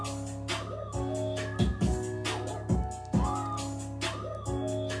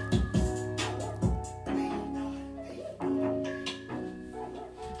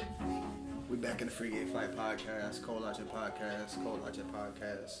Back in the Free Game Fight Podcast, Cold Logic Podcast, Cold Logic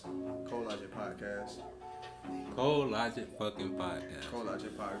Podcast, Cold Logic Podcast, Cold Logic fucking podcast. Cold Logic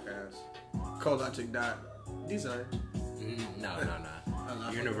Podcast, Cold Logic dot design. No.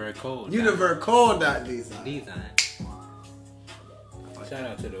 Universe Cold. Universe Cold dot design. Design. Shout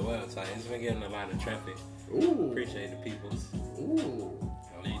out to the website. It's been getting a lot of traffic. Ooh. Appreciate the peoples. Ooh.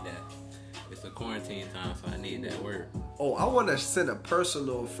 I need that. It's a quarantine time, so I need that word. Oh, I want to send a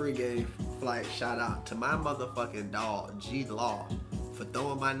personal Free Game Flight shout out to my motherfucking dog, G Law, for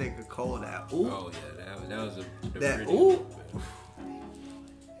throwing my nigga Cold out. Ooh. Oh, yeah, that was a that pretty, ooh.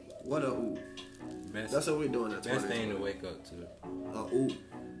 What a ooh. Best, That's what we doing at best thing to wake up to. Oop.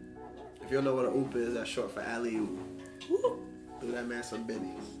 If you don't know what a oop is, that's short for alley oop. Do that man some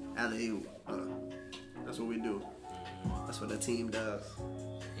business. Alley oop. That's what we do. That's what the team does.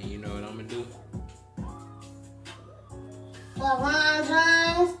 And you know what I'm gonna do? LeBron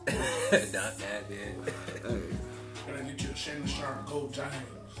James. Not that bad. Gotta get you a Shannon Sharp Gold Giants.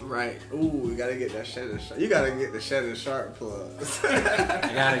 Right. Ooh, we gotta get that Shannon Sharp. You gotta get the Shannon Sharp plug.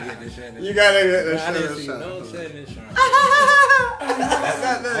 I gotta get the Shannon. You gotta get the I Shannon didn't see Sharp. no Shannon Sharp.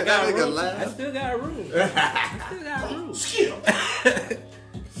 That nigga room. I laugh. still got room. Skill.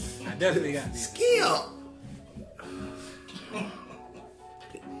 I definitely got these. Skill.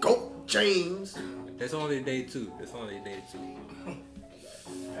 Go, James. It's only day 2.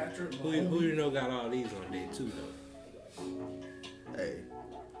 Patrick Who you know got all these on day 2 though? Hey.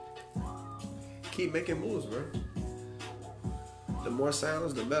 Keep making moves, bro. The more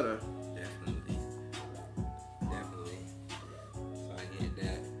sounds, the better. Definitely. So I get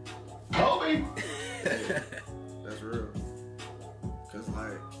that. Kobe. That's real. Cause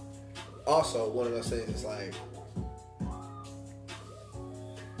like, also one of those things is like,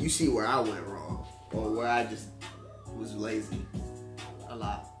 you see where I went wrong, or where I just was lazy a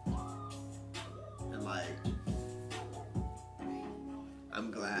lot, and like, I'm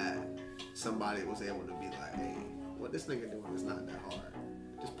glad somebody was able to be like, hey, what this nigga doing is not that hard.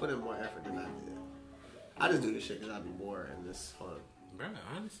 Just put in more effort than I did. I just do this shit because I be bored and it's fun. Bro,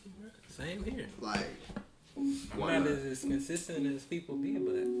 honestly, bro. Same here. Like, I'm not as consistent as people be,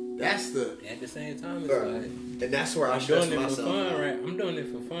 but that's the. at the same time, it's Bro, like and that's where I I'm stress doing it for myself. fun, right? I'm doing it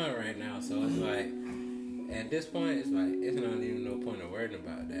for fun right now, so it's like at this point, it's like it's not even no point of worrying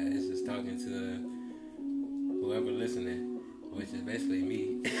about that. It's just talking to whoever listening, which is basically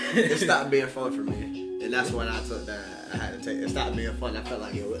me. It stopped being fun for me, and that's when I took that. I had to take. It stopped being fun. I felt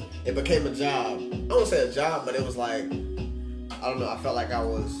like it became a job. I don't say a job, but it was like, I don't know. I felt like I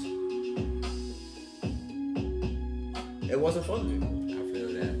was. It wasn't fun anymore. I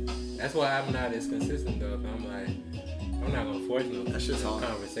feel that. That's why I'm not as consistent though. If I'm like, I'm not gonna force no That shit's hard.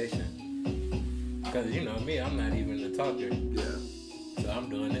 conversation. Cause you know me, I'm not even a talker. Yeah, So I'm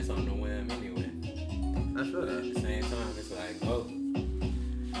doing this on the whim anyway. I feel But at that. the same time, it's like, go.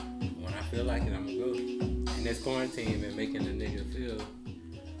 When I feel like it, I'm gonna go. And this quarantine been making the nigga feel.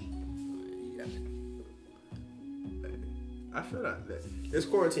 I feel that. This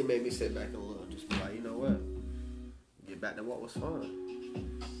quarantine made me sit back and look. Just be like, you know what? Get back to what was fun.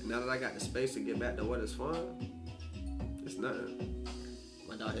 And now that I got the space to get back to what is fun, it's nothing.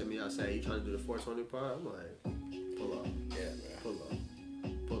 My dog hit me out saying, you trying to do the 420 part? I'm like, pull up. Yeah, bro.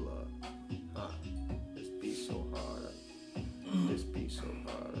 Pull up. Huh. This beat so hard. This beat so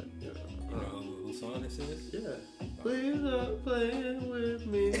hard. Yeah. You know whose song this is? Yeah. Please stop playing with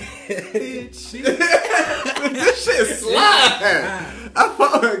me. This shit slide. I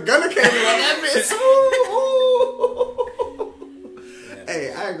thought Gunna came in like that bitch.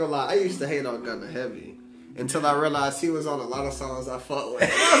 Hey, I ain't gonna lie. I used to hate on Gunna heavy until I realized he was on a lot of songs I fuck with. I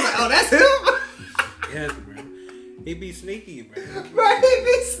was like, oh, that's him? Yes, bro. He be sneaky, bro. Bro, he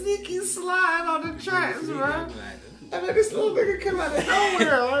be sneaky slide on the tracks, Sneaky, bro. like, And then this little nigga came out of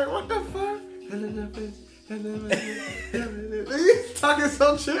nowhere. Like, what the fuck? He's talking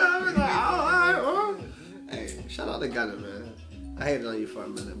so chill. I was like, oh. Hey, shout out to Gunna, man. I hated on you for a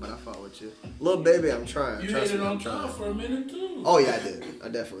minute, but I fought with you. Little baby, I'm trying. You Trust hated me, on I'm trying. Tough for a minute too. Oh, yeah, I did. I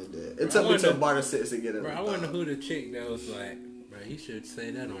definitely did. It took me till Barter 6 to get it. bro, I wonder who the chick that was like, bro, he should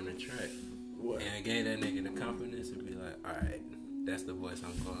say that on the track. What? And it gave that nigga the confidence to be like, alright, that's the voice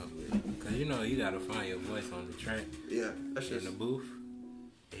I'm going with. Cause you know, you gotta find your voice on the track. Yeah, that's In just. the booth.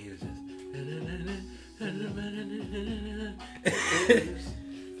 He was just.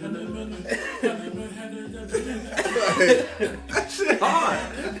 That shit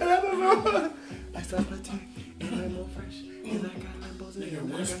hard. And I don't know. I start my tea, and I'm more fresh, and I got Lambos in Nigga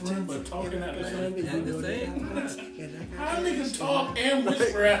my whisper whispering but talking at the same time. At the same How niggas talk and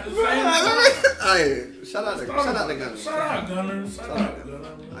whisper at the same time? Hey, shout out to Gunner. Shout out Gunner. Shout out Gunner.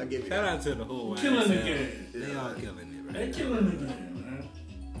 I give you Shout that. out to the whole Killing the YSL. game. They all killing it, They right? killing the game, man.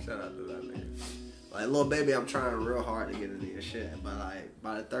 Shout out to that nigga. Like Lil Baby, I'm trying real hard to get into your shit, but like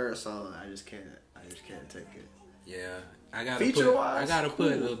by the third song, I just can't take it. Yeah. I gotta Feature-wise, put cool.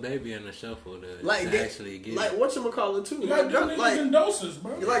 Lil Baby in the shuffle to Like actually get like it. whatchamacallit too. You gotta do niggas in doses,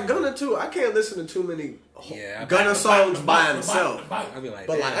 bro. Like Gunna too. I can't listen to too many Yeah, Gunna songs by himself. I'll be like,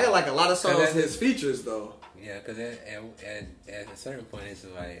 But like I ain't like a lot of songs that's his features though. yeah, because at a certain point, it's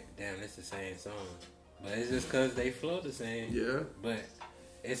like, damn, it's the same song. But it's just because they flow the same. Yeah. But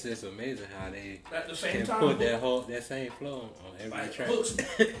it's just amazing how they At the same can time, put that same flow on every like track.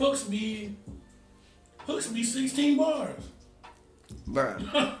 hooks be 16 bars. Bruh.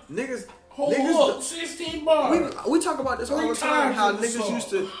 Niggas Whole hook, 16 bars. we talk about this all the 3 time. times How in the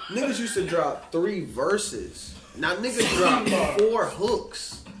niggas used to drop 3 verses. Now niggas Bars. drop 4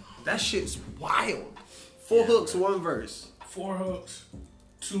 hooks. That shit's wild. 4 hooks, 1 verse. 4 hooks,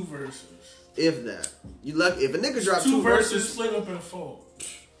 2 verses. If that. You lucky if a nigga dropped 2 2 verses verses. split up in 4.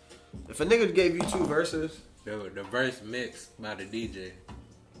 If a nigga gave you 2 verses. The verse mixed by the DJ.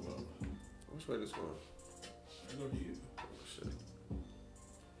 Which way this going? I go to you. Oh, shit.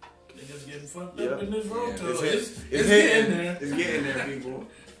 Niggas getting fucked Yeah. up in this road Yeah, tour. It's It's getting getting there. It's getting there, people.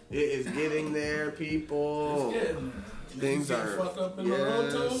 It is getting there, people. It's getting there. Things Niggas getting are fucked up in the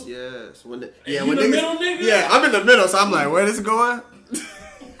road tour. yes. When the, you when the niggas, middle nigga? Yeah, I'm in the middle, so I'm like, where this going?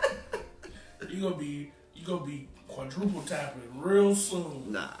 You gonna be quadruple tapping real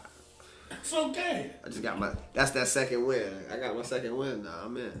soon. Nah, It's okay. I just got that's that second win. I got my second win now.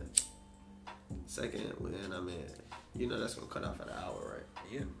 I'm in. Second win, I'm in. You know that's gonna cut off at an hour, right?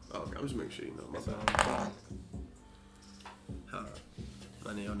 Yeah. Okay, I'm just making sure you know. My That's bad. all I'm Huh.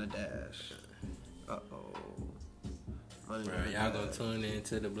 Money on the dash. Uh-oh. Money Bro, on the y'all gonna dash. tune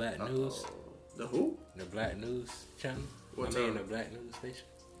into the Black News? The who? The Black News channel? What I mean, time? the Black News station.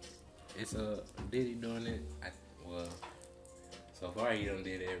 It's Diddy doing it. Well, so far he done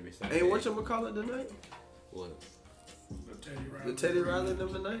did it every Sunday. Hey, whatchamacallit tonight? What? The Teddy Riley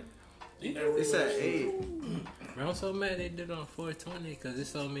them tonight? It's at 8. Bro, I'm so mad they did it on 420 because there's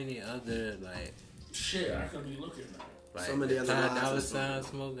so many other like Shit, I could be looking at. So many the other Ty lives Dolla and Sign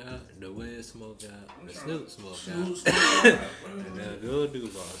stuff. smoke out, the Wiz smoke out, the Snoop smoke Snoop, out, Snoop, and the Lil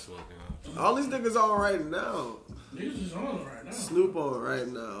Duval smoke out. All these niggas on right now. Niggas is on right now. Snoop on right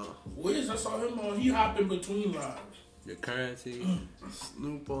now. Wiz, I saw him on. He hopping between lives. The Currency,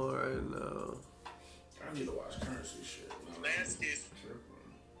 Snoop on right now. I need to watch Currency shit. Less is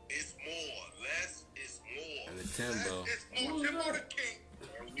more. Less is more. and the Timbo. Less is more. Timbo the king.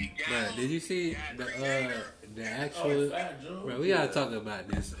 And we got Bro, did you see the actual? Fat Joe. Bro, we gotta talk about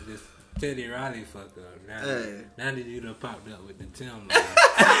this Teddy Riley fuck up. Now, Hey. now that you done popped up with the Tim.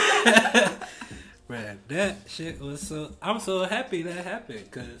 Bro, that shit was so. I'm so happy that happened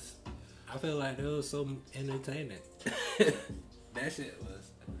because I feel like it was so entertaining. That shit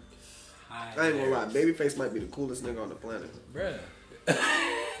was high. I ain't gonna lie, Babyface might be the coolest nigga on the planet. Bro.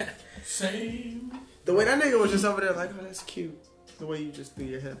 Same. The way that nigga was just over there like, oh, that's cute. The way you just threw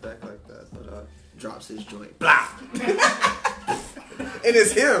your head back like that. But drops his joint. Blah! And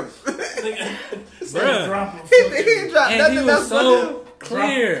it's him. Bruh. Drop a he fucking. dropped And nothing he that's was for so him.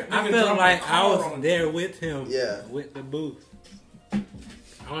 clear. Drop- I nigga felt drop like a I car was on there with him. Yeah. With the booth. I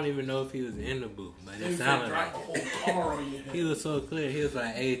don't even know if he was in the booth, but it Nigga sounded drop a like whole car on your head. he was so clear. He was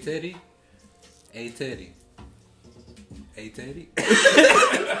like, "Hey Teddy, hey Teddy, hey Teddy."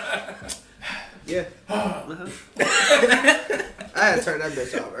 Yeah. I had to turn that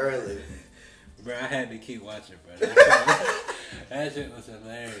bitch off early. Bro, I had to keep watching, bro. That shit was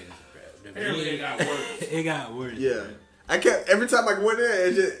hilarious, bro. The Apparently it got worse. It got worse. Yeah. I kept, every time I went in,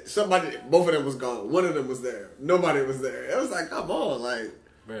 it just, both of them was gone. One of them was there. Nobody was there. It was like, come on, like,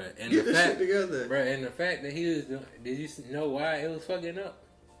 Bro, and get the this fact, shit together. bro, and the fact that he was doing, did you know why it was fucking up?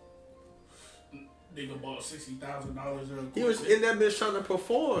 Nigga bought $60,000 of He was in that bitch trying to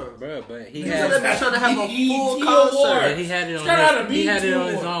perform. Bro, but he He was in that had bitch trying to have a full BET concert. award. and he had it on Shout out to he had it on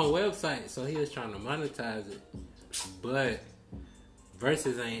BET his Awards. own website, so he was trying to monetize it. But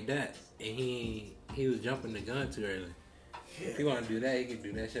Versus ain't that, and he was jumping the gun too early. If he want to do that, he can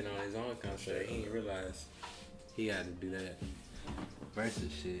do that shit on his own concert. He didn't realize he had to do that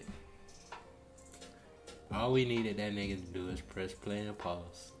Versus shit. All we needed that nigga to do is press play and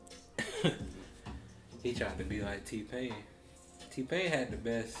pause. He tried to be like T-Pain. T-Pain had the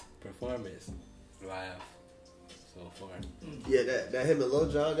best performance live so far. Yeah, that him and Lil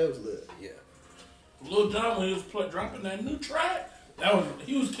Jon, that was lit. Yeah. Lil Jon, when he was dropping that new track,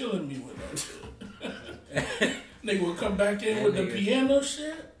 He was killing me with that shit. Nigga would come back in with the piano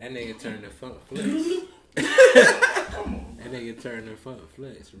shit. That nigga turned the funk flex. Come on. That nigga turned the funk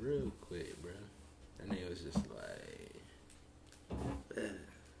flex real quick, bro. That nigga was just like,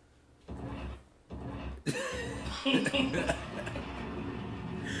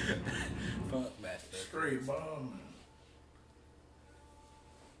 fuck master. Straight bomb.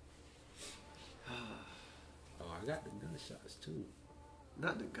 Oh, I got the gunshots too.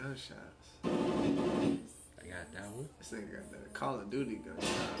 Not the gunshots. I got that one. This nigga got the Call of Duty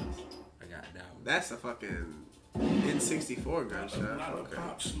gunshots. I got that one. That's a fucking N64 gunshot. Not a Okay.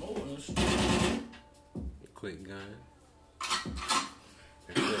 pop smoking. The quick gun.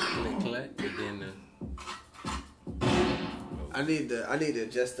 The click clack, and then I need the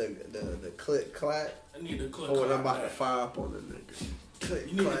just the click clack I need to click for when I'm clap about to that. fire up on the nigga. Click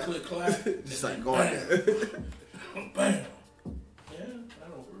You need clack. to click clap. Just like going there. Bam. Yeah,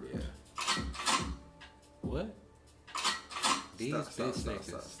 that'll work. yeah. What? These bitch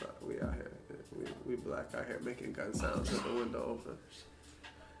niggas. Stop. We out here. We black out here making gun sounds with the window open.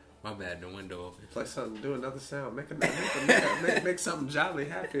 My bad, the window open. Play something, do another sound, make something jolly,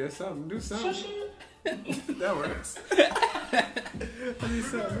 happy or something, do something. That works. I need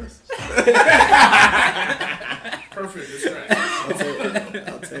something. Perfect distraction.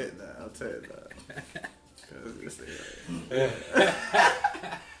 I'll take that. 'Cause this thing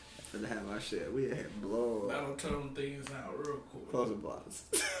finna have our shit. We had blown. That'll turn things out real quick. Close the blinds.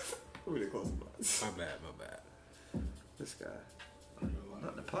 We did close the blinds. My bad. This guy.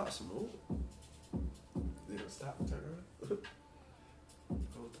 Not the pot smoke. They don't stop and turn around.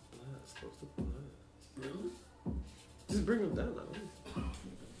 Close the blinds. Really? Just bring them down.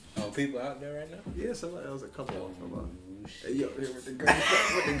 Oh, people out there right now? Yeah, somebody else a couple of them. Oh, Hey, yo, here with the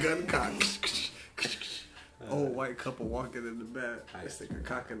gun cock. Old white couple walking in the back. This nigga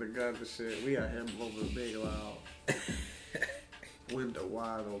cocking the gun and shit. We out here over big loud. Window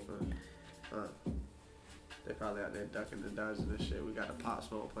wide open. They probably out there ducking and dodging and shit. We got a pop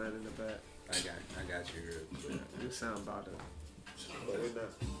smoke playing in the back. I got you real quick. We sound about it. But we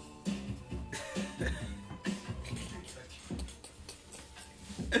not.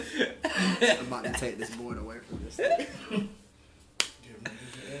 I'm about to take this board away from this thing. Give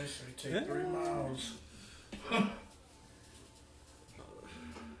niggas an answer. Take 3 miles.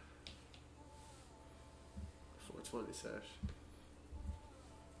 420 sesh.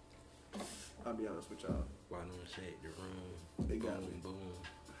 I'll be honest with y'all. Why don't I shake the room? They got me. Boom.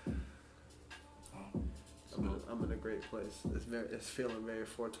 I'm in a great place. It's feeling very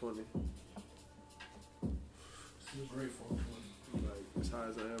 420. It's great for one. Like as high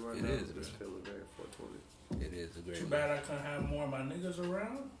as I am right It now, is, it's bro. feeling very 420. It is a great Too one. bad I couldn't have more of my niggas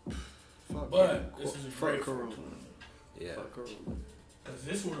around. Fuck But Corona. this is a Fuck great Corona. for Yeah. Fuck Corona. Because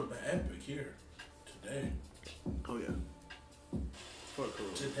this would have been epic here. Today. Oh yeah. Fuck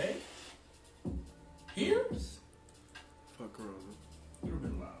Corona. Today? Here? Fuck Corona. It would have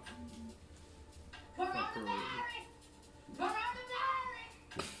been loud. Fuck Corona.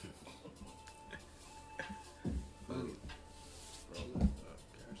 Roll it up.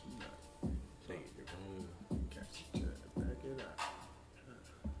 Cash it back. Shake the room. Cash it back. Back it out.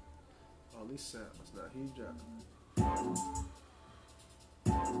 All these samples. Now he's dropping.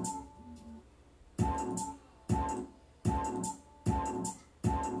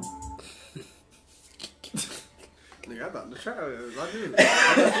 Nigga, I thought the trial was. I thought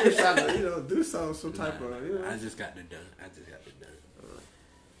you was trying to, do some type of, I just got the done.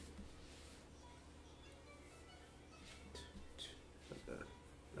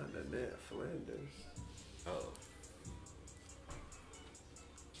 Not that man Flanders. Oh.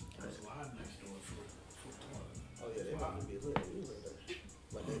 There's a lot next door for Oh yeah, they about to be lit.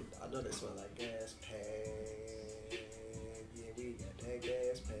 But I know they smell like gas pan. Yeah, we got that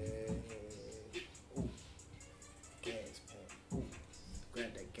gas pan. Ooh, gas pan. Ooh,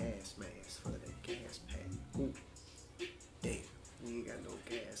 grab that gas mask for that gas pan. Ooh, damn, we ain't got no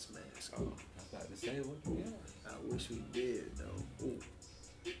gas mask. Oh, I was about to say what you got. I wish we did though.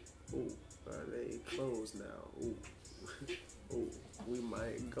 Ooh, but they closed now. Ooh, ooh, we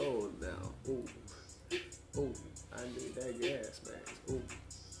might go now. Ooh, I need that gas mask.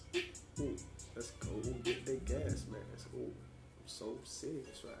 Ooh, let's go get that gas mask. Ooh, I'm so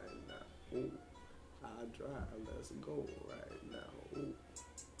serious right now. Ooh, I drive. Let's go right now. Ooh.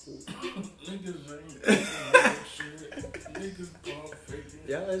 niggas ain't doing that shit. Niggas pump faking.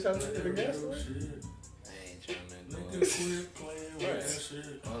 Y'all ain't trying to get the gas Real mask? shit. I ain't trying to go. Niggas quit playing with Right. that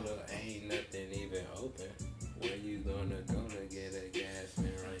shit. Hold up, ain't nothing even open. Where you gonna go to get a gas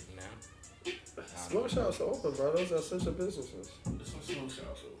man right now? Smoke shops are open, bro. Those are essential businesses. It's smoke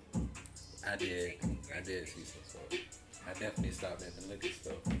shop. So. I did see some smoke. I definitely stopped at the liquor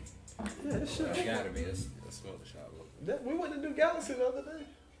store. Yeah, that shit. It gotta be a smoke shop. We went to New Galaxy the other day.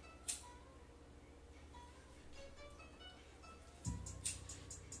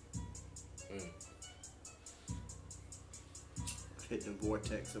 Hit the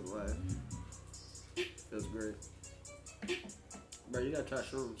vortex of life. Feels great. Bro, you gotta try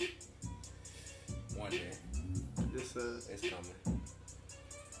shrooms. One day, It's it's coming.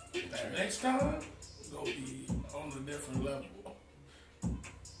 That next time, it's gonna be on a different level.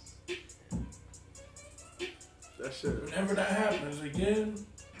 that shit. Whenever that happens again,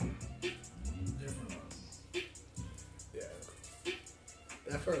 different level. Yeah.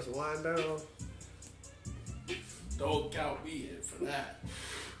 That first wind down. Don't count me in for that.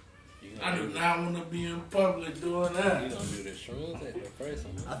 You I gonna do not want to be in public doing that. You gonna do the shrooms at the first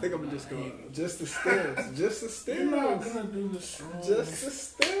one? I think I'm just going just the stems. Just the You're not stems. gonna do the shrooms. Just the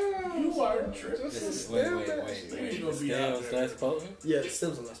stems. You are tripping. Just the Wait. stems. You The gonna be out stems there. less potent? Yeah, the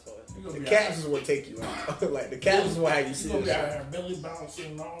stems are less potent. You gonna The be caps out is what take you out. Like the caps is what have you see You gonna this be out shit. here belly bouncing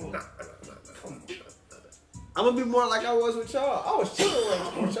and all that. Come on. I'm gonna be more like I was with y'all. I was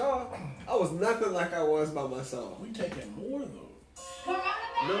chilling with y'all. I was nothing like I was by myself. We taking more though.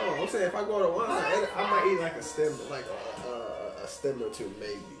 No, I'm saying if I go to one, I might eat like a stem, like a stem or two,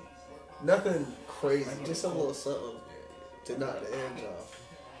 maybe. Nothing crazy, just a little something to knock the edge off.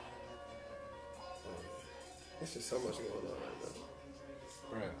 There's just so much going on right now.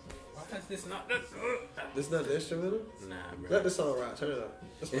 Bro, why is this not This not the instrumental? Nah, bro. Let the song ride. Turn it up.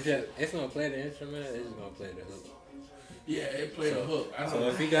 That's my It's shit. gonna play the instrument. It's just gonna play the hook. Yeah, it played a hook. I So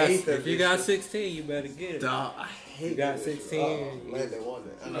don't if you got 16, you better get it. Dog, I hate You got that 16. Oh, Landon won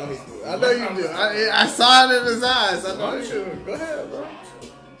it. I know he do. I know you do. I saw it in his eyes. I know you do. Go ahead, bro.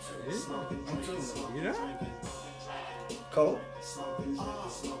 You know? Cole.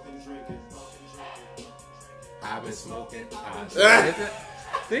 I've been smoking.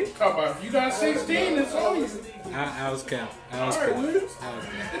 See? Talk about if you got 16, it's on you. I was counting. All right, Williams. I was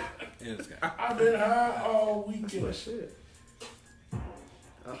counting. It was counting. I've been high all weekend. What shit?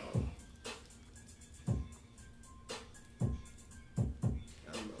 Uh-oh.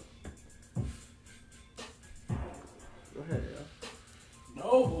 I don't know. Go ahead, yo.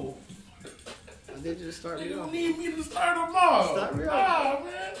 No. I need you to start me You off. need me to start them off. Start me off. Nah,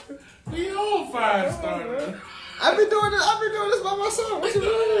 man. We on 5 starter. I've been doing this by myself. What you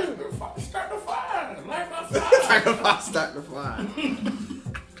doing? Start the fire. Light my fire. Start the fire.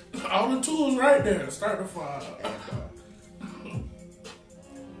 All the tools right there. Start the fire.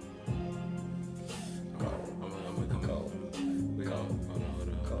 I'm gonna come Cold. We gonna hold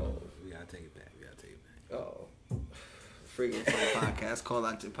on. Cold. We gotta take it back. Oh. Freaking Fun Podcast. Call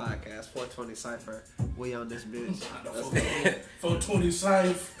out your podcast. 420 Cypher. We on this bitch. 420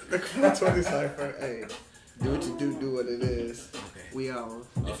 Cypher. 420 Cypher. Hey. Do what you do what it is. Okay. We on.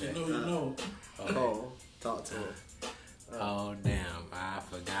 If you know, you know. Cole. Talk to him. Oh damn, I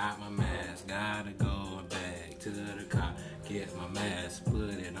forgot my mask. Gotta go back to the car. Get my mask, put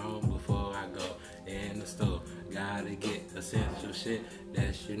it on before I go in the store. Gotta get essential shit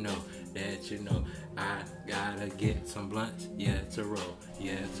that you know. I gotta get some blunts, to roll.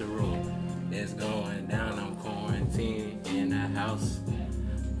 It's going down, I'm quarantined in the house.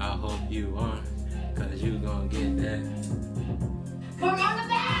 I hope you on, cause you gon' get that.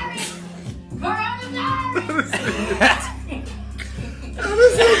 Coronavirus! Coronavirus!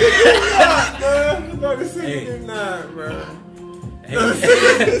 No, this Hey. is not, bro. Hey,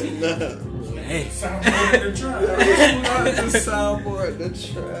 Soundboard the track. The soundboard, the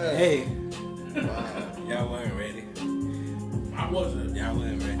track. hey, Wow. y'all weren't ready. I wasn't. Y'all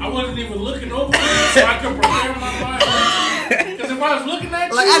weren't ready. I wasn't even looking over there so I could prepare my mind. Because if I was looking at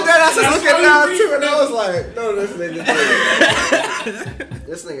you, Like, I thought I was that's looking all down you too, read. and I was like, no, this nigga.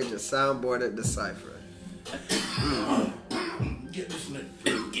 This nigga just soundboarded the cipher. Get this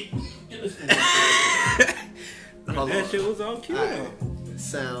nigga. Get this nigga. Hold That on. shit was on cue. Alright.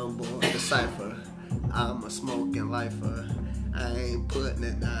 Soundboard, the cipher. I'm a smoking lifer. I ain't putting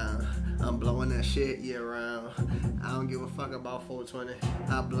it down. I'm blowing that shit year round. I don't give a fuck about 420.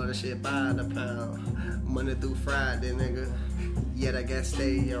 I blow the shit by the pound. Monday through Friday, nigga. Yet I gotta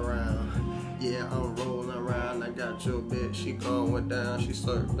stay around. Yeah, I'm rolling around. I got your bitch, she going down. She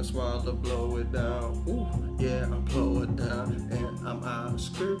slurping, swallow, blow it down. Ooh, yeah, I blow it down. And I'm out,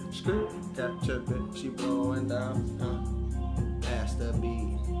 skirt. Got your bitch, she blowing down. Pass the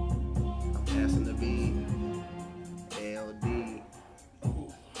beat. I'm passing the beat. LD.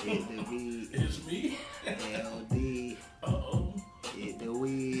 Hit the beat. It's me. LD. Uh-oh. Hit the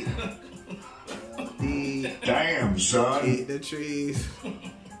weed. LD. Damn, son. Hit the trees.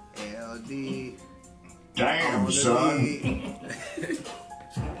 LD. Damn, on the son. beat.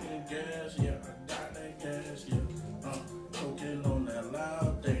 Smoking gas, yeah, I got that gas, yeah. Smoking on that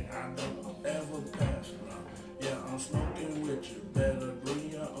loud thing, I don't ever pass. Yeah, I'm smoking with you, better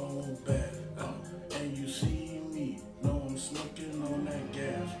bring your own bag. And you see me, know I'm smoking on that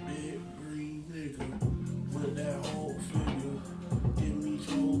gas. Big green nigga with that whole figure. Give me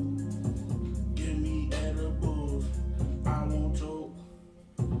smoke, give me edibles. I won't choke.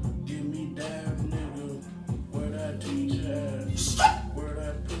 Give me dab, nigga. Where that teacher at? Where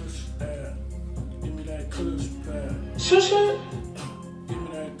that push at? Give me that kush pad. Shush it. Give me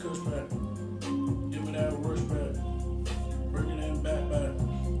that kush pad. Give me that rush pad. Bring it in backpack.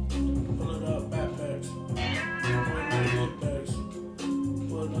 Pull it up backpacks. Pulling up look bags.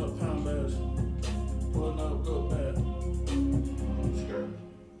 Pulling up pound bags. Pulling up look bag.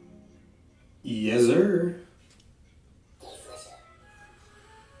 Yes, sir.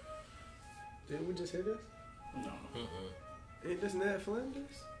 Didn't we just hear this? No. Ain't this Ned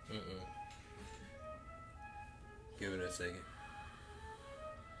Flanders? Give it a second.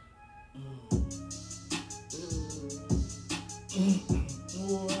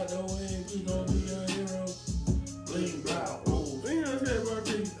 Move out the way, we gon' be a hero. Lean out. Oh,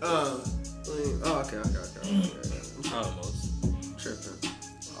 Okay. Almost. Tripping.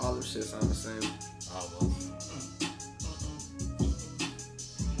 All them shit sound the same. Almost.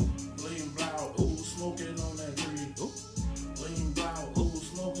 Lean blow, ooh, smoking on that tree. Ooh. Lean blow, ooh,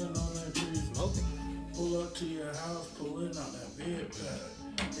 smoking on that tree. Smoking. Pull up to your house, pulling out that bed pad.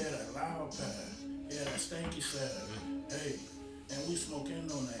 Yeah, that loud pad. Yeah, that stanky sad. Hey, and we smoking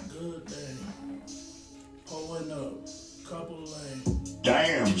on that good thing. Pulling up, couple lane.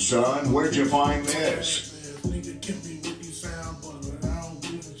 Damn, son, where'd you find this? Nigga, give me what you sound, but I don't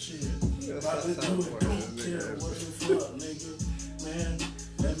give a shit. About to do it, don't care what the fuck, nigga. Man,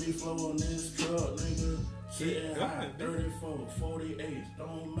 let me flow on this truck, nigga. Sitting high, 34, 48,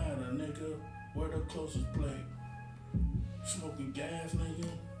 don't matter, nigga. Where the closest play? Smoking gas, nigga.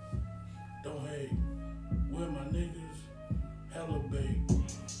 Don't hate. Where my niggas? Hella bake.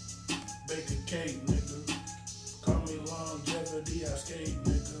 Bake a cake, nigga. Call me longevity, I skate,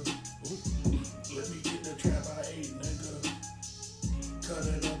 nigga. Ooh. Let me get the trap I ate, nigga. Cut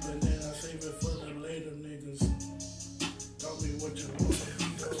it up and then I save it for the later niggas. Call me what you want,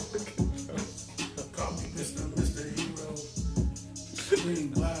 hero. Call me Mr. Hero.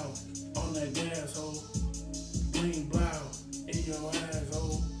 Green cloud on that gas hole. Green cloud in your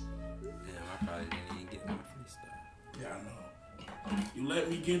asshole. Damn, I probably didn't even get my freestyle. Yeah, I know. You let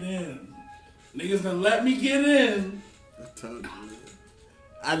me get in. Niggas done let me get in. I told you.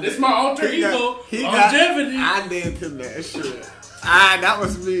 This my alter ego. Longevity. I did him that shit. That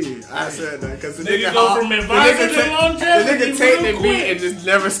was me. I said that because the Nigga nigga go from advisor to longevity The nigga take real the quick. beat and just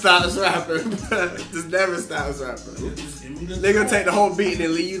never stops rapping. Just never stops rapping. Nigga take the whole beat and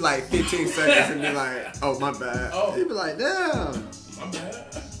then leave you like 15 seconds and be like, oh my bad. Oh. He be like, damn. My bad.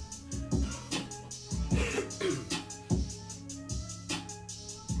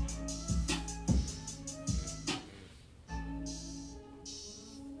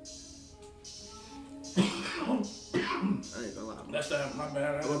 I ain't gonna lie. That's that. My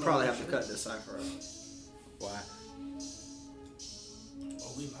bad. We'll probably have to cut this cipher out. Why?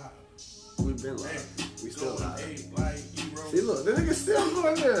 Oh, we live. We've been live. We still Going live. eight like hero. See, look, the nigga still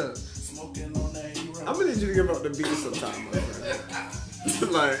going there. Smoking on that hero. I'm gonna need you to give up the beat sometime, my friend.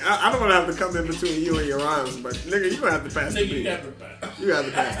 Like, I don't want to have to come in between you and your rhymes, but nigga, you gonna have to pass the Nigga, you beat. got the back. You got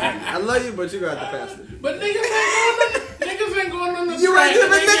to pass the beat. I love you, but you got to pass the beat. But niggas ain't going on the You track. ain't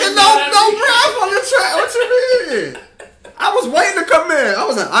giving They nigga just no got that breath on the track. What you mean? I was waiting to come in. I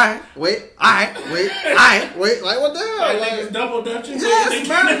was like, alright, wait. Like, what the hell? Like, Like, niggas double dutching. yes,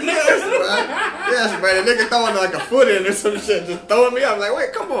 man. Yes, bro. The nigga throwing like a foot in or some shit. Just throwing me up. Like,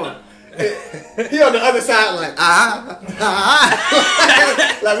 wait, come on. He on the other side, like,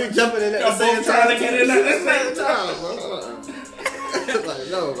 like we jumping in at the Y'all same both time. trying to get in at the same time, bro. Like,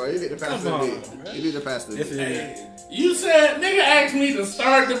 no, bro. You need to pass the beat. You need to pass the beat. Hey, you said, nigga asked me to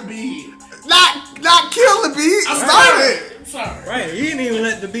start the beat. Not kill the beat. I'm Start it. I'm sorry. Right, you didn't even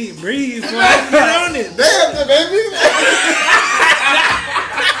let the beat breathe before I get on it. Damn, baby.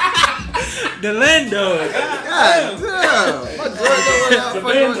 The Lando. God damn. My joint don't went out The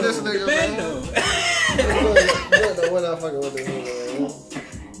fucking with bando. this nigga, man. Bando. Joint went out fucking with this nigga, man.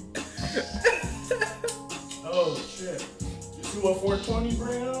 Oh, shit. You see what 420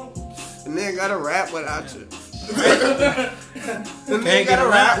 bring out? The nigga gotta rap without you. The nigga gotta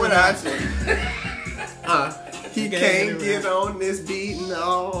rap without you. He can't get on this beat,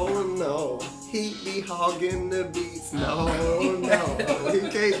 no. He be hogging the beats. No, no. He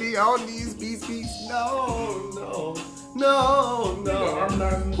can't be on these beats. No.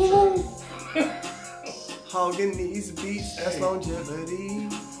 Harmonizing the Ooh. Hogging these beats, that's longevity.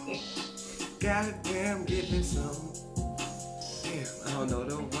 Goddamn, give me some. Damn, I don't know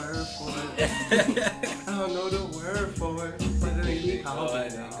the word for it. But it ain't me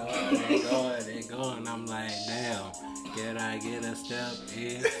hogging. They going. I'm like, damn, can I get a step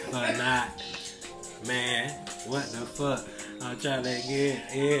in or not? Man, what the fuck? I'm trying to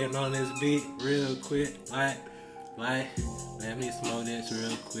get in on this beat real quick. Like, let me smoke this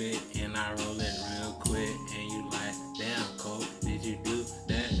real quick, and I roll it real quick, and you like, damn, Cole, did you do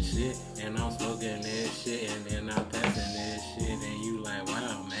that shit? And I'm smoking this shit, and then I'm passing this shit, and you like,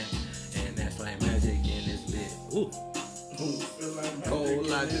 wow, man, and that's like magic in this bit. Ooh. feel like magic. Cold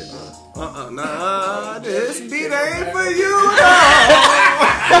logic. Nah, this beat ain't for you,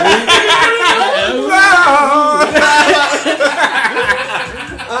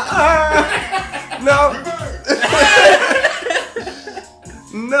 no. No.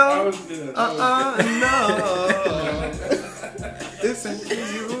 No. This ain't for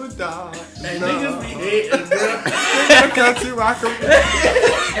you, dog. Hey, No. niggas be hating, bro. Country rock 'em.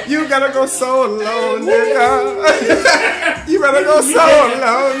 You gotta go solo, nigga. You better go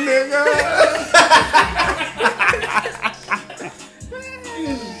solo, nigga.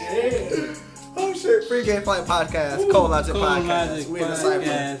 Oh shit! Free Game Fight Podcast, Cold Logic Podcast. We in the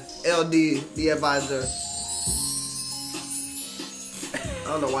cipher. LD, the advisor. I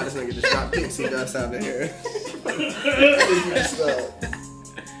don't know why this nigga just dropped pixie dust out of here.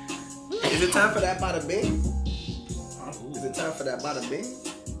 Is it time for that bada bing? Is it time for that bada bing?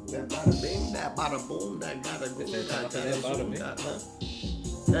 That bada bing, that bada boom, that gotta go.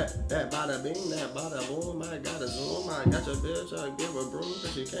 That bada bing, that bada boom, I gotta zoom. I got your bitch, I give her broom,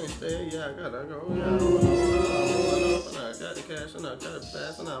 cause she can't stay. Yeah, I gotta go. Yeah, I roll it up, and I got the cash, and I got it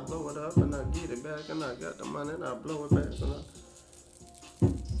fast, and I blow it up, and I get it back, and I got the money, and I blow it fast, and I.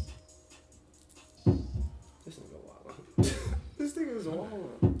 This nigga wild. This nigga is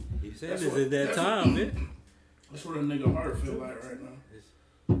wild. You said this is that time, man. That's what a nigga heart feel like right now.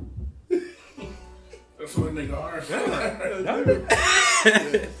 That's what a nigga heart feel like right now.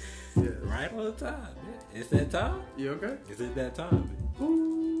 Right on the time, man. It's that time? You okay? Is it that time, man?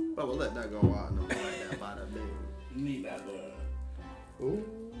 Ooh. But we'll let that go wild no more like that bada bing. You need that Ooh.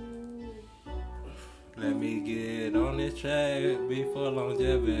 Let me get on this track before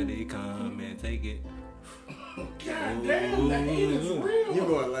longevity come and take it. God damn, that heat is real. You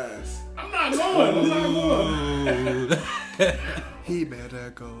going last. I'm not going. He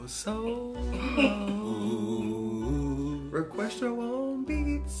better go solo. Request your own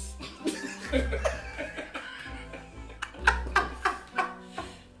beats.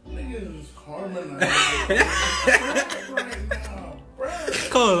 Niggas harmonizing right now, bro.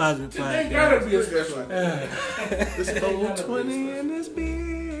 Cold Logic There gotta Podcast. be a special like that. This 420 in this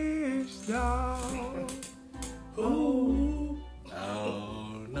bitch, dog. Ooh.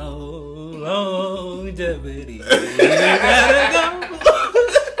 Oh no, longevity. You gotta go.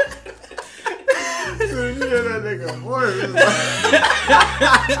 You hear that nigga voice?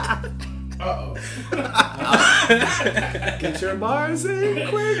 Uh-oh. Get your bars in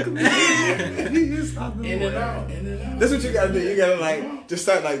quickly. He's on the In way. and out. That's what you gotta do. You gotta like just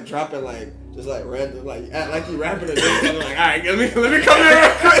start like dropping like just like random like act like you rapping and then like, all right, let me come here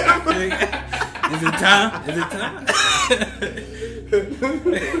real quick. Is it time?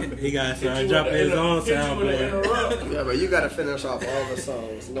 He gotta start dropping his own soundboard. Yeah, but you gotta finish off all the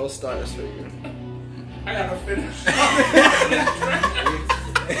songs. No starters for you. I gotta finish.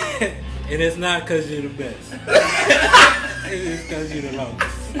 And it's not cause you're the best. It's cause you're the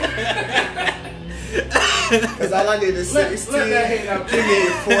longest. Cause all I need is Let 16. that hate out You your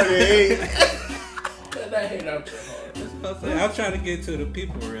need 48. Let that hate out your heart. I'm trying to get to the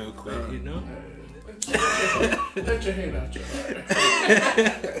people real quick, you know? Let your hate out your heart.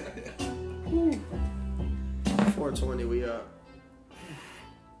 420, we up.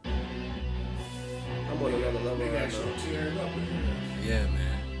 I'm on another level They got right so now. teared up in here. Yeah,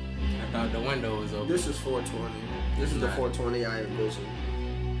 man. I thought the window was open. This is 420. This is the 420 I envision.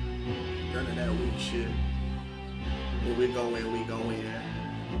 None of that weak shit. When we go in, we go in.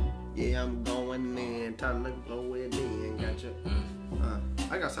 Yeah, I'm going in. Time to go in. Gotcha.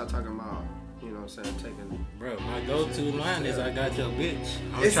 I gotta stop talking about, you know what I'm saying, taking. Bro, my go-to line is I got your bitch.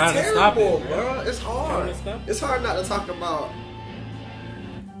 I'm It's trying terrible, to stop it, bro. It's hard. trying to stop it. It's hard not to talk about.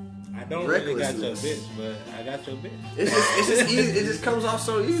 I don't really got your Recklessness. bitch, but I got your bitch. It's just easy. It just comes off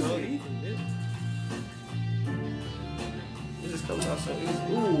so easy. So easy, bitch. It just comes out so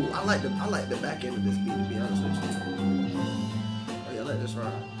easy. Ooh, I like the back end of this beat, to be honest with you. Oh yeah, let this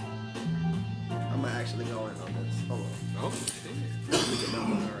ride. I might actually go in on this. Hold on. Oh, shit. Let me get my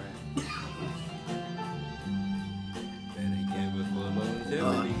money right. Better give it for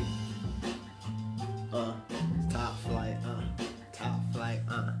longevity. Top flight, top flight,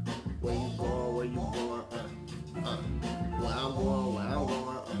 where you going, where you going, where I'm going,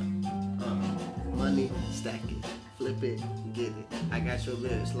 money, stack it, flip it, get it. I got your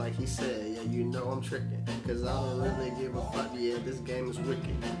bitch, like he said, yeah, you know I'm tricking, cause I don't really give a fuck, yeah, this game is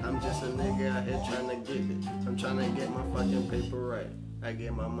wicked. I'm just a nigga out here trying to get it. I'm trying to get my fucking paper right. I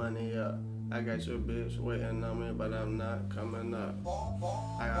get my money up. I got your bitch waiting on me, but I'm not coming up.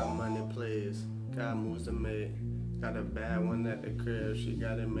 I got money, please. Got moves to make. Got a bad one at the crib, she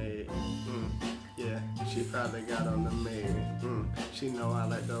got it made. Yeah, she probably got on the maid. She know I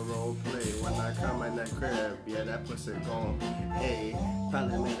like the role play. When I come in that crib, yeah, that pussy gone. Hey,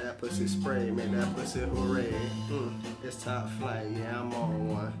 probably make that pussy spray, make that pussy hooray. It's top flight, yeah, I'm on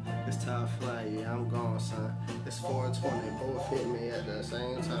one. It's top flight, yeah, I'm gone, son. It's 420, both hit me at the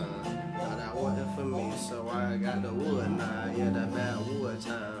same time. Now that wasn't for me, so I got the wood now. Yeah, that bad wood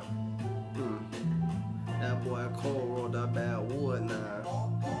time. That boy Cole rolled up bad wood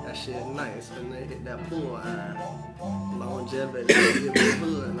now. That shit nice when they hit that pool eye. Longevity, give it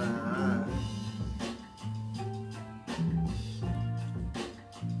good now.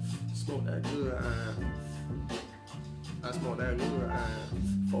 Smoke that good eye. I smoke that good eye.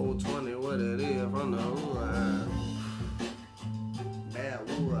 420, what it is from the wood eye. Bad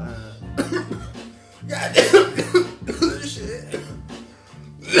wood eye. Goddamn shit.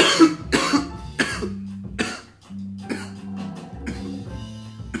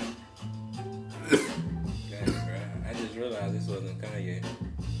 This wasn't Kanye.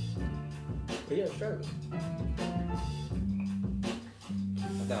 But yeah, straight.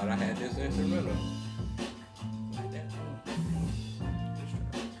 I thought I had this instrumental. Like that.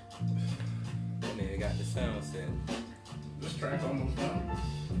 And then it got the sound set. This track almost done.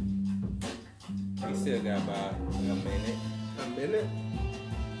 We still got about a minute. A minute?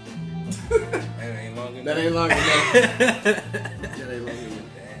 That ain't long enough. That ain't long enough. That ain't long enough.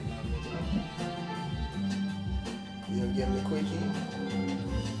 You gonna give me a quickie?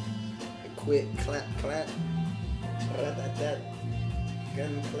 A quick clap, clap. Rat-tat-tat.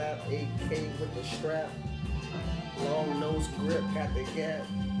 Gun clap, AK with the strap. Long nose grip, got the gap.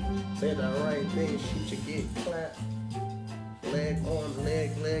 Say the right thing, shoot you get clapped. Leg on,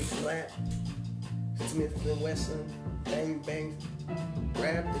 leg clap. Smith & Wesson, bang bang.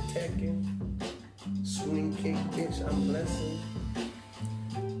 Grab the Tekken. Swing kick, bitch, I'm blessing.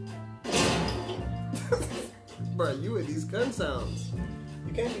 Bro, you and these gun sounds.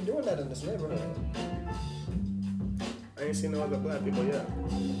 You can't be doing that in this neighborhood. I ain't seen no other black people yet.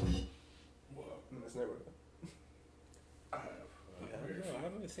 What? In this neighborhood. I have.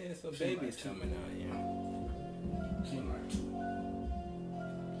 I've been seeing some babies coming out here. Seen like two.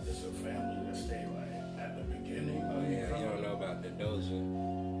 It's a family that stay like at the beginning. Oh yeah, you don't know about the Doja.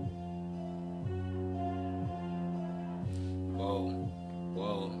 Whoa.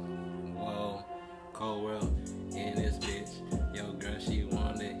 Cold world in this bitch. Yo girl, she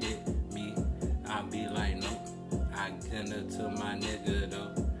wanna hit me. I be like, nope. I tend her to my nigga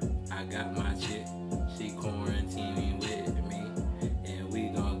though. I got my chick. She quarantining with me. And we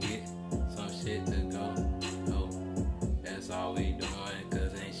gon' get some shit to go. Oh, that's all we doing.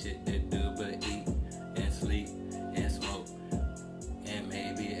 Cause ain't shit to do but eat and sleep and smoke. And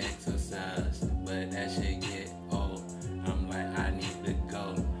maybe exercise. But that shit get old. I'm like, I need to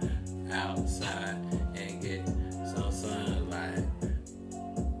go outside and get some sunlight.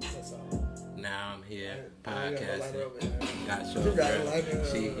 That's all. Now I'm here I got podcasting. Got your You got girl. like her.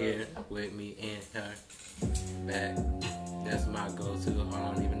 She here with me in her back. That's my go-to.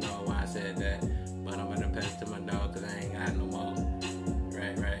 I don't even know why I said that, but I'm gonna pass to my dog because I ain't got no more.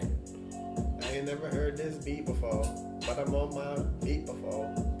 Right. I ain't never heard this beat before, but I'm on my beat before.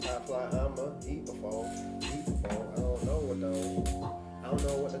 Top fly, I'm a beat before. I don't know what though. I don't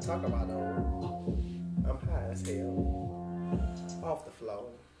know what to talk about though. I'm high as hell. Off the floor.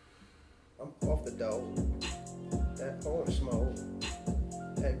 I'm off the dough. That orange smoke.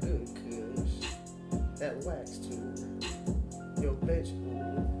 That good kush. That wax too. Your bitch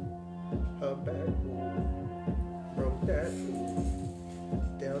ooh. Her back ooh. Broke that ooh.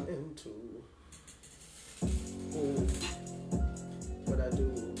 Down into. Ooh. What I do.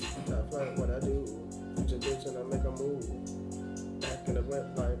 Top flight, what I do. Put your bitch and I make a move. Back in the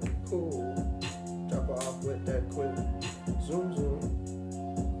wet like cool. Drop her off with that quick. Zoom.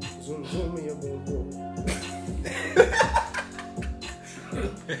 Zoom me a boom boom.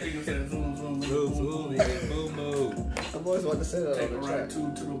 was about to say that Take on her the right track. to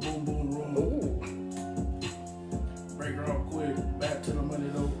the boom boom room. Ooh, Break her off quick, back to the money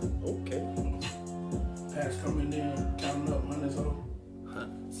though. okay. Patch coming in, counting up hundreds ho. Huh.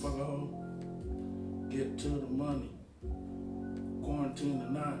 Fuck a hoe. Get to the money. Quarantine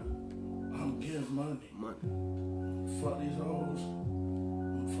tonight. I'm getting money. Money. Fuck these hoes.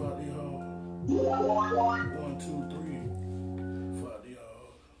 Fuck these hoes. 1, 2, 3. Fuck these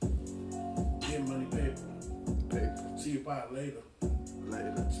hoes. Get money paper. Paper. See you by later.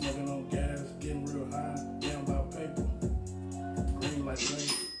 Later. Smoking on gas, getting real high. Down about paper. Green like rain.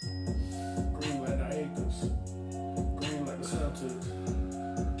 Green like the acres. Green like the Celtics.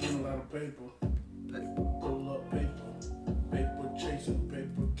 Getting a lot of paper. Paper. Pull up paper. Paper chasing,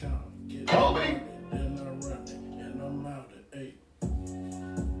 paper counting. Get Call me. it, then I'm running. And I'm out at 8.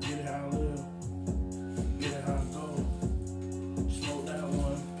 Get it how I live. Get it how I go. Smoke that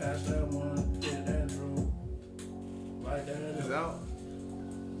one. Pass that one. Hit that drill. Like that. Is out?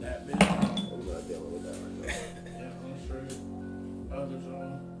 That bitch. I'm not dealing with that right now. Yeah, I'm straight. Others on.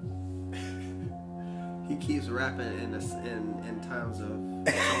 He keeps rapping in times of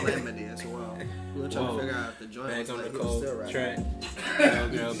calamity as well. We were trying to figure out if the joint Back was on like the he was still cold rapping. track. Yo,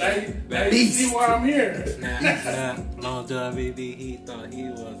 girl, Now you Beast. see why I'm here. Nah, long time baby, he thought he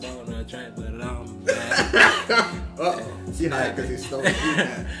was on the track, but I'm back. Uh-oh. See how because he stole the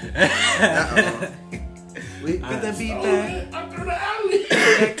beat back. Uh-oh. We put the beat back. I threw the alley.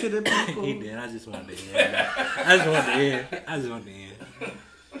 Back to the people. He did. I just wanted to hear. I just wanted to hear.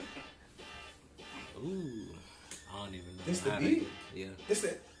 Ooh, I don't even know. This the how to- beat? Yeah, This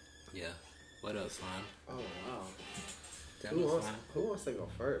it. yeah. What else, Slime? Oh wow. Tell Who me, wants, Slime. who wants to go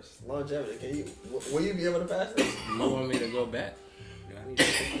first? Longevity. Can you? Will you be able to pass this? You want me to go back? Do I need to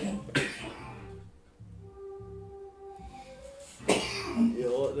go back? You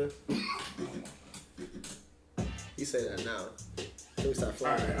know what? He say that now. Then we start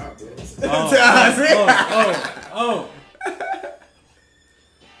flying. Alright, out Oh,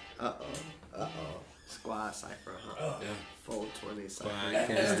 Uh oh. Squad cipher, huh? yeah. 420 Squad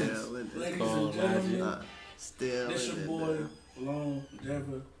cipher. cast. Still in Ladies there. Cold and gentlemen, logic. Still this your in boy there.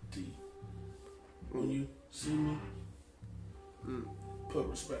 Longevity. When you see me, put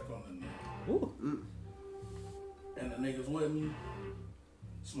respect on the name. Ooh. And the niggas with me,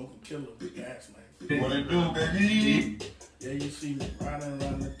 smoking killer gas, man. What it do, baby? Yeah, you see me riding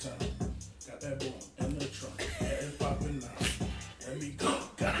around the town. Got that boom in the trunk. Yeah, it's popping now. Let me go.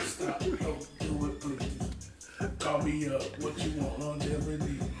 Gotta stop. Don't do it, please. Call me up. What you want?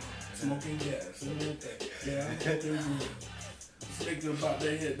 Longevity. Smoking gas and everything. Yeah, I'm smoking weed. Thinking about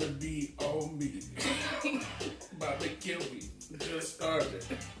to hit the beat on me. About to kill me. Just started.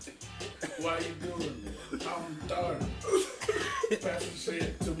 Why you doing this? I'm started. Passing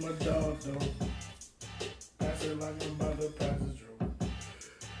shit to my dog, though. Pass it like I'm about to pass the drill.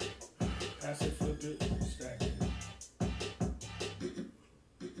 Pass it, flip it, stack it.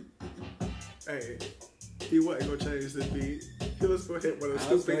 Hey, he wasn't gonna change the beat. He was gonna hit one of the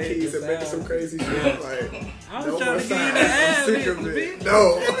I was stupid gonna hit keys the and make sound. some crazy shit. Like, I was no trying more to get sound. the I'm ad sick lib, of it. bitch.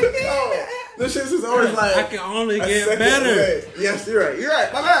 No. This shit is always like I can only a get second better. away. Yes, you're right. You're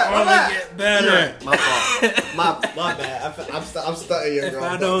right. My bad. My Only bad. get better. You're right. My fault. My bad. I'm stunting you, If girl. I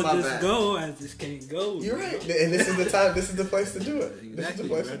but don't my just bad. go, I just can't go. You're right. And this is the time. This is the place to do it. This is Exactly. the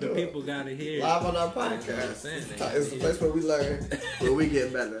place to The do people it. gotta hear. Live on our That's what I'm podcast. saying. It's the place where we learn, where we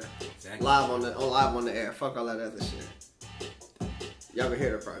get better. Exactly. Live on the air. Fuck all that other shit. Y'all can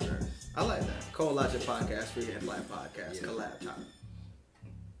hear the progress. I like that. Cold Logic Podcast, Free and Flat Podcast, Yeah. collab time.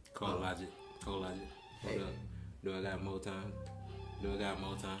 Cold Logic. Hold Hey. up. Do I got more time?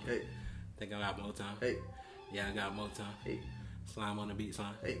 Hey, Think I got more time? hey, Yeah, I got more time. hey, Slime on the beat,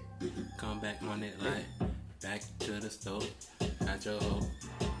 Slime. hey. Come back on it like back to the stove. Got your hoe.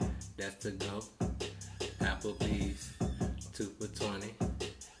 That's to go. Applebee's 2 for $20.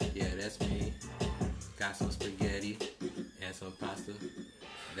 Yeah, that's me. Got some spaghetti and some pasta.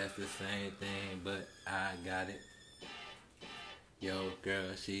 That's the same thing, but I got it. Yo,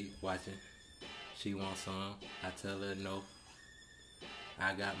 girl, she watching. She want some. I tell her no.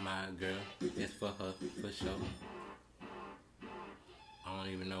 I got my girl. It's for her, for sure. I don't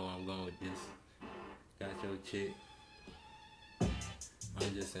even know where I'm going with this. Got your chick.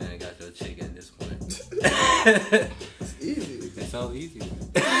 I'm just saying, got your chick at this point. It's easy. It's so easy.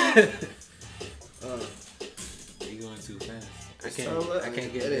 You going too fast. I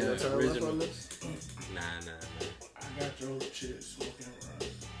can't get It ain't no the time left original. on this. Nah. I got your shit smoking around.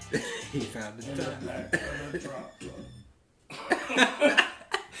 He found the In the time. back of the drop truck.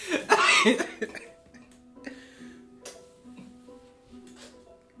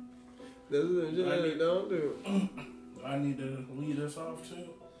 This is what you don't do. I I need to lead us off too.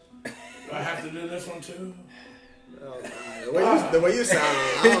 Do I have to do this one too? The way you sound,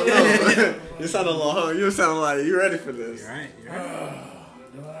 I don't know. You sound a little hungry. You sound like you ready for this. You're right.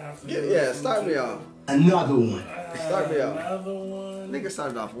 Do I have to do Yeah, this start one me too? off. Another one. Start me off. Another one. Nigga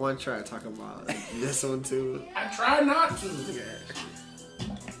started off one track talking about this one too. I try not to. Yeah.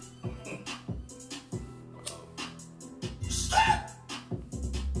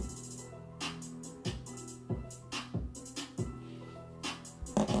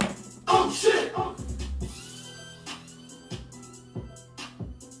 Oh shit!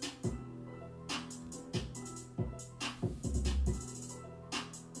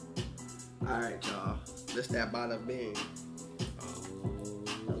 Alright, y'all. This that bada bing. Oh,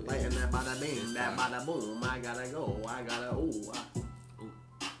 Lighting that bada bing, that bada boom. I gotta go. I gotta ooh.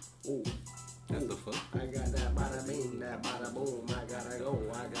 Ooh. that's the fuck. I got that bada bing, that bada boom. I gotta go.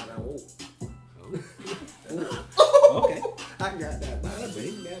 I gotta ooh. Okay. I got that bada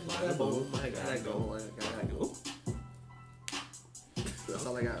bing, that bada boom. I gotta go. I gotta go. That's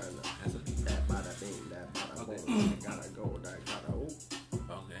all I got right now. That's it. That bada bing, that bada Okay. boom. I gotta go. I gotta ooh.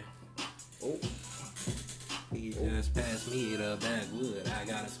 Okay. Oh. He just passed me the backwood. I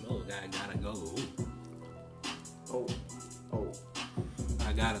gotta smoke. I gotta go. Oh. Oh.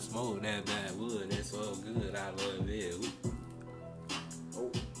 I gotta smoke that backwood. It's so good. I love it. Ooh.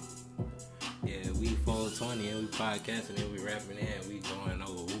 Oh. Yeah, we 420 and we podcasting and we rapping and we going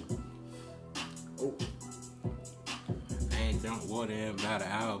over. Ooh. Oh. I ain't drunk water in about an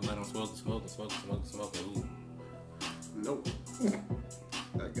hour, but I'm smoking. Ooh. Nope.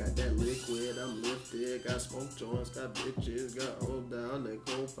 I got that liquid, I'm lifted, got smoke joints, got bitches, got hold down, they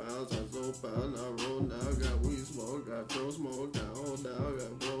co-pounds, I so pound, I roll down, got weed smoke, got throw smoke, got hold down,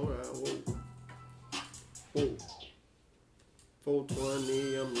 got blow around, whoa. Whoa.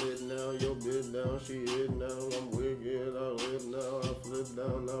 420, I'm lit now, your bitch down, she hit now, I'm wicked, I live now, I flip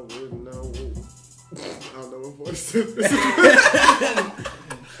down, I win now, whoa. I don't know what voice it is.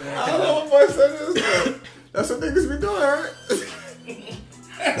 I don't know what voice that is, but that's what niggas be doing, right?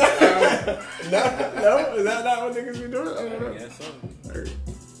 No, is that not what niggas be doing? I don't know. I guess so. Hey.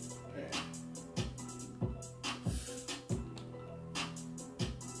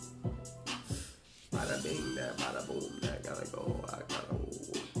 Bada bing, that bada boom, that gotta go, I gotta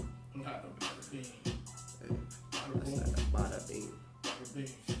ooh. Bada bing, Hey, that's that bada bing. bada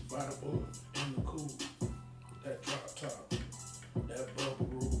bing, bada boom, in the cool. That drop top, that bubble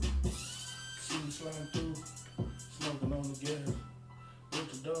roof. See me sliding through, smoking on the gas.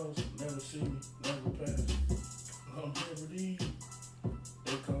 With the dogs, never see me, never pass. Longevity,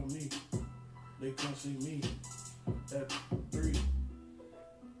 they call me, they come see me. That 3.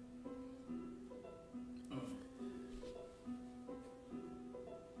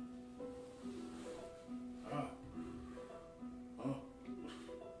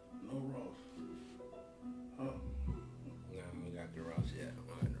 No Ross. No, I ain't got the Ross yet.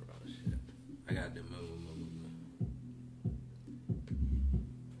 I got the move.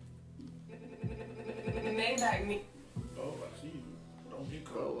 Maybach me. Oh, I see you. Don't get Oh,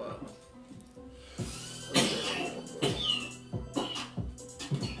 caught. wow.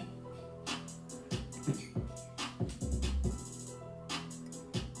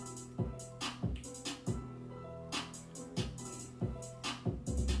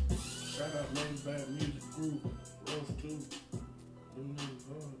 Shout out Maybach Music Group, Rose 2. Them niggas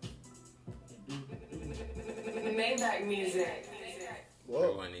hard. They do. Maybach music. That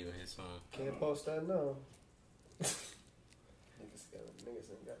Whoa, wasn't even his song. can't post that now. Niggas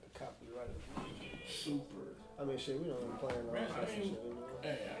ain't got the copyright. Super. I mean, shit, we don't even play all Man, that I shit ain't- anymore.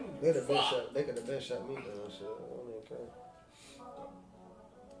 Hey, I don't They give could a fuck. have been shut me down, shit. I don't even care.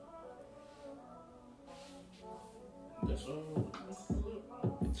 That's all.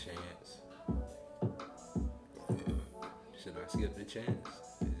 The Chance. Should I skip the Chance?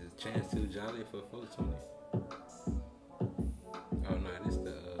 Is the Chance too jolly for 420? Oh no, this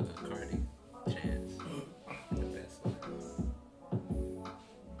the Cardi Chance. The best life.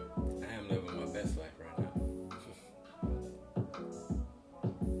 I am living my best life right now.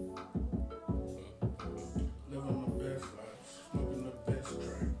 Living my best life. Smoking the best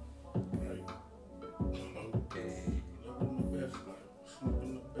track. Right? Okay. Living my best life.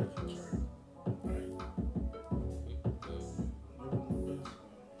 Smoking the best track. Right? Living my best life.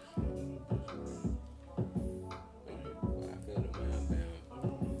 Smoking the best track. Right? I feel the mind down.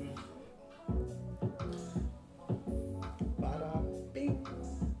 Living my best life. Bada bing.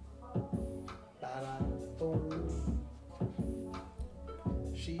 Bada boom.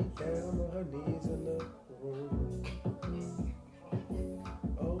 She down on her knees in the room.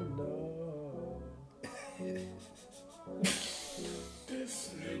 Oh no.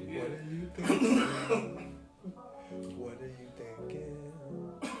 What are you thinking?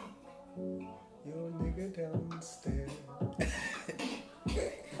 Your nigga downstairs.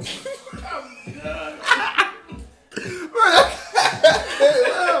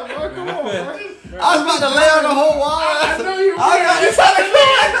 Come on, bro. I was about to lay on the whole wall. I know you were.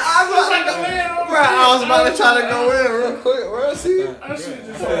 I was about to try to go in real quick. Where is he? I should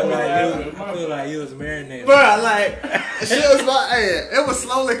just I feel like you was marinating. Bro, like, shit was like, hey, it was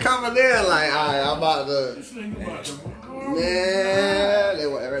slowly coming in. Like, alright, I'm about to. This nigga about to. Man, they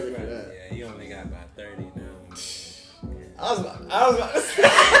weren't ready for that. Yeah, you only got about 30 now. I was about to say.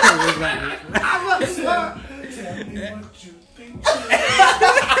 Tell me what you think.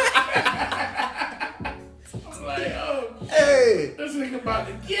 I'm like, oh, Hey. this nigga about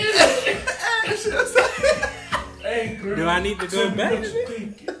to get it. Hey, girl. Do I need to go tell me back? what you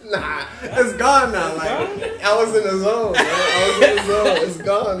thinking. Nah, it's gone now. Like, I was in the zone, man. I was in the zone. It's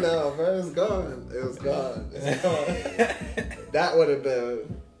gone now, bro. It's gone. It was gone. It's gone. That would have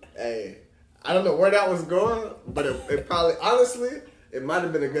been, hey, I don't know where that was going, but it probably, honestly, it might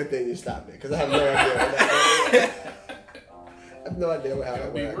have been a good thing you stopped it, because I have no idea. I have no idea how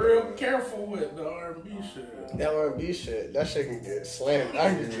that Be went. real careful with the R&B shit. That R&B shit, that shit can get slammed.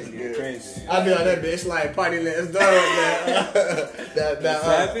 I can just get Crazy. I be on that bitch like party let's done that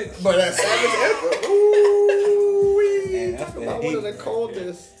Savage? but that Savage anthem. Ooh, we Man, that's talk that about one heat of the right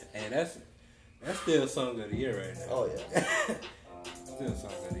coldest. Hey, that's still song of the year right now. Oh yeah, Still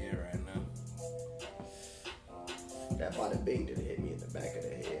song of the year right now. that bada bing did hit me in the back of the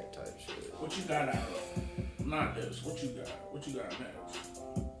head type shit. What you got out of? Not this. What you got? What you got next?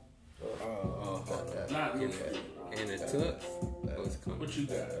 Not this. And it took. What's coming? What you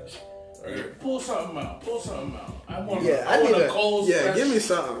got? Pull something out. Pull something out. I want Yeah, I need want a cold yeah. special. Give me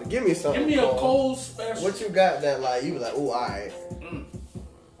something. Give me something. Give me a Cole. cold special. What you got that like you be like, ooh, alright. Mm.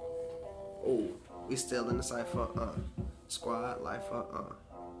 Ooh, we still in the cipher, squad lifer,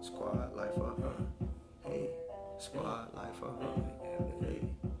 squad lifer, hey, squad lifer, hey,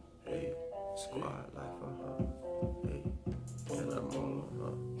 hey, squad lifer, hey, and I'm on,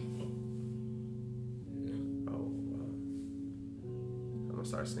 I'm gonna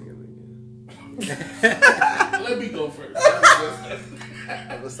start singing again. Let me go first.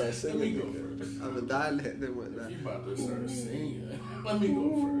 I'm gonna start Let singing me go again. first. I'm gonna dialect and whatnot. You about to start singing. Let me go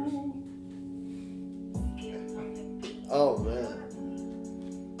first. Oh man.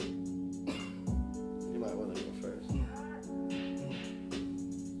 You might want to go first.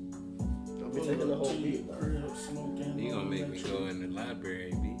 Don't be taking the whole beat, though. You gonna make me go in the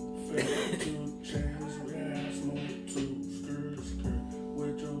library, B.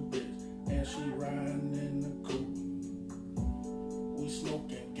 With your bitch, and she riding in the coupe. We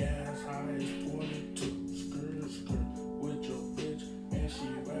smoking gas high as 22. Skirt, with your bitch, and she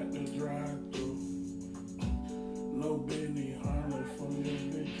at the drive-thru. No Benny Hunter for your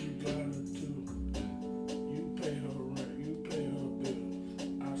bitch, you gotta do. You pay her rent, you pay her bill.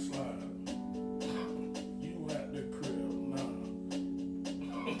 I slide. You at the crib, nah.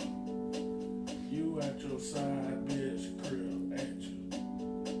 You at your side bitch crib, ain't you?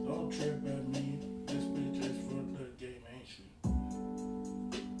 Don't trip at me. This bitch is for the game, ain't she?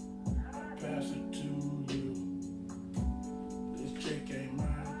 I pass it to you. This chick ain't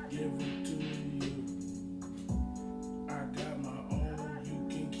mine, give it to you. I got my own, you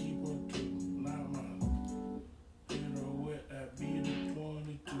can keep her too, not mine. Hit her with that beat of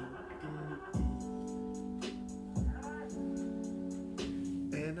 22.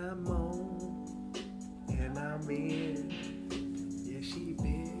 And I'm on, and I'm in. Yeah, she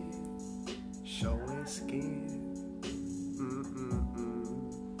been showing skin.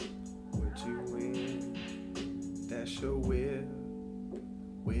 What you in? That's your will.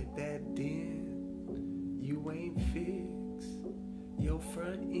 With that den, you ain't fixed. Your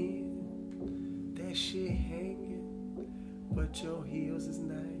front end, that shit hanging. But your heels is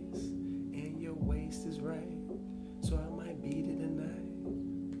nice, and your waist is right. So I might beat it tonight.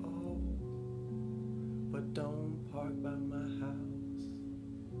 Oh, but don't park by my house.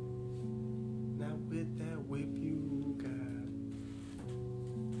 Not with that whip you got.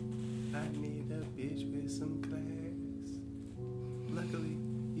 I need a bitch with some class. Luckily,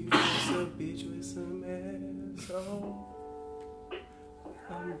 you just a bitch with some ass. Oh,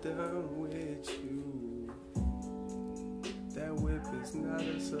 I'm done with you. That whip is not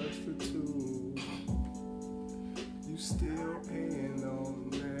a substitute. You still paying on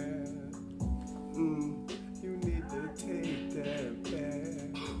that. You need to take that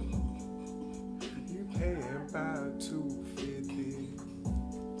back. You paying about $250.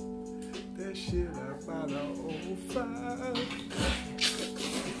 That shit about a 05.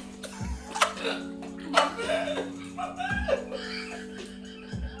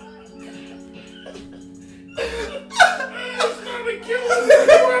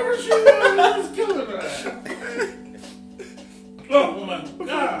 Whoever she was killing her. Oh my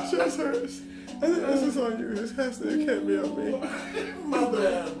God. Chest hurts. I think this is on you. This has to. It can't be on me. My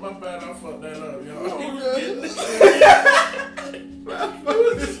bad. I fucked that up, y'all. Oh, He was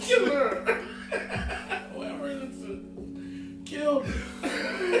just killing her. Whoever it is killed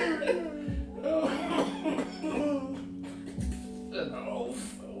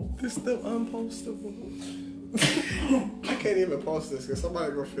This stuff unpostable. I can't even post this because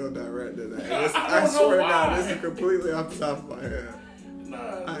somebody gonna feel directed. I swear to God, this is completely off the top of my head. Nah,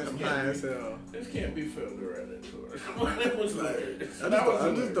 I am high as hell. This can't be filtered right into her. It was hilarious. I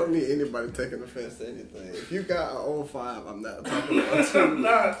just don't need anybody taking offense to anything. If you got an 05, I'm not talking about you. I'm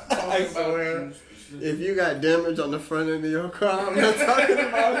not I talking about swear. you. If you got damage on the front end of your car, I'm not talking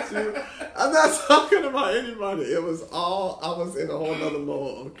about you. I'm not talking about anybody. It was all, I was in a whole nother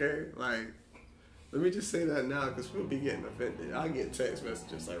mode, okay? Like, let me just say that now because we'll be getting offended. I get text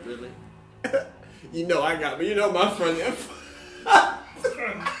messages like, really? You know I got, but you know my front end.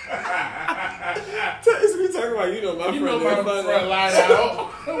 Text me talking about, you know my front line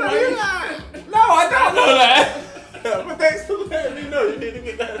out. No, you're not. No, I don't know that. But thanks for letting me know. You need to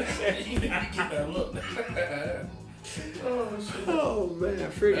get that check. You need to get that look. Oh, shit. Oh, man.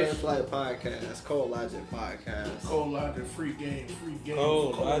 Free Game Flight Podcast. Cold Logic Podcast. Cold Logic, free game.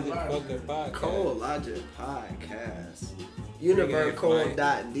 Cold Logic fucking podcast. Cold Logic Podcast.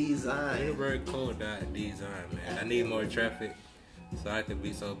 Univercode.design. Univercode.design, man. I need more traffic so I could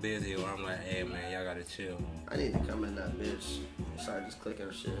be so busy where I'm like, hey, man, y'all gotta chill. I need to come in that bitch. Start just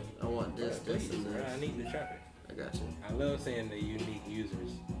clicking shit. I want this, Please, and bro, this. I need the traffic. I got you. I love seeing the unique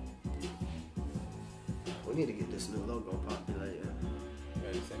users. We need to get this new logo populated.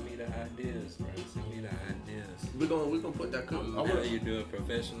 Bro, send me the ideas, bro. Send me the ideas. We're gonna put that. I'm I how want. you do it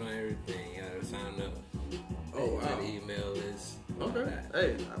professional, everything. You gotta sign up. Oh, wow. The email is Okay.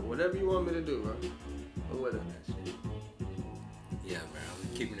 Hey, whatever you want me to do, bro. I'm with it. Yeah, bro. I'm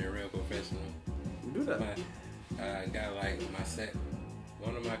keeping it real professional. Do that. I got like my set.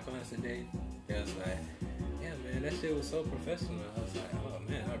 One of my clients today, they was like, yeah, man, that shit was so professional. I was like, oh,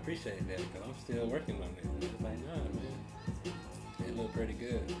 man, I appreciate that because I'm still working on it. It was like, nah, man. It looked pretty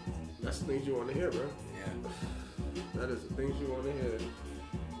good. That's the things you want to hear, bro. Yeah. That is the things you want to hear.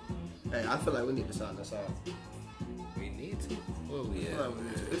 Hey, I feel like we need to sign this out. We need to. Where we at,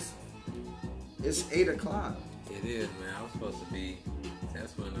 man? It's 8 o'clock. It is, man. I'm supposed to be.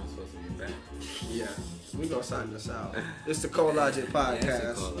 That's when I'm supposed to be back. Yeah, we gonna sign this out. It's the Cold Logic Podcast. Yeah,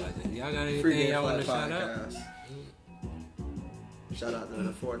 it's a Cold Logic. Y'all got Free anything Game y'all want to Flight shout out? Podcast. Shout out to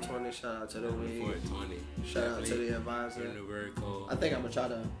the 420. Shout out to the weed. 420. Shout out to the advisor. In the word cold. I think I'm gonna try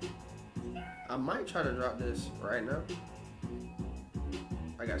to. I might try to drop this right now.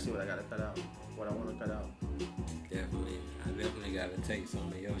 I gotta see what I gotta cut out. What I want to cut out. Definitely. I definitely gotta take some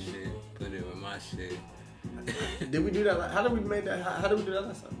of your shit, put it with my shit. Did we do that? How did we make that? How did we do that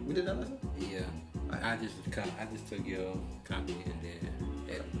last time? We did that last time. Yeah. I just took your copy and then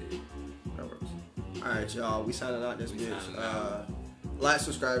edited it. That works. All right, y'all. We signing out this We bitch. signing out. Like,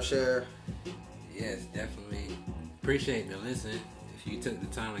 subscribe, share. Yes, definitely. Appreciate the listen. If you took the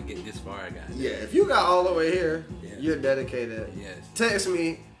time to get this far, guys. Yeah, if you got all the way here, Yeah. you're dedicated. Yes. Text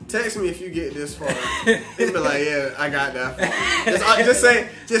me if you get this far. And be like, yeah, I got that far.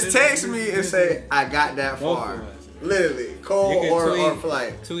 Just text me and say, I got that Both far. of us. Literally, Cole You can or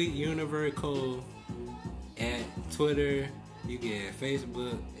Flight. Tweet Univercode at Twitter. You get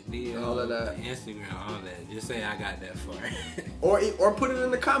Facebook, DM, All of that. Instagram, all that. Just say I got that far. Or put it in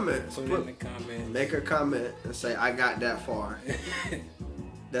the comments. Put it in the comments. Make a comment and say, I got that far.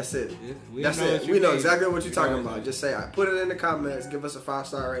 That's it. We That's know it. what you We know mean. exactly what you're We talking know about. what Just say, put it in the comments. Give us a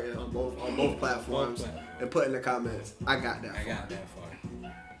 5-star rating on both platforms, platforms. and put in the comments, I got that I far. got that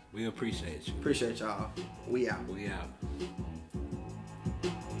far. We appreciate you. Appreciate y'all. We out. We out.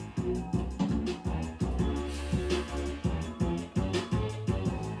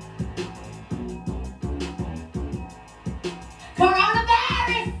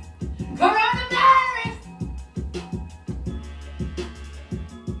 Coronavirus! Coronavirus!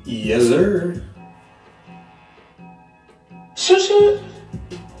 Yes, sir.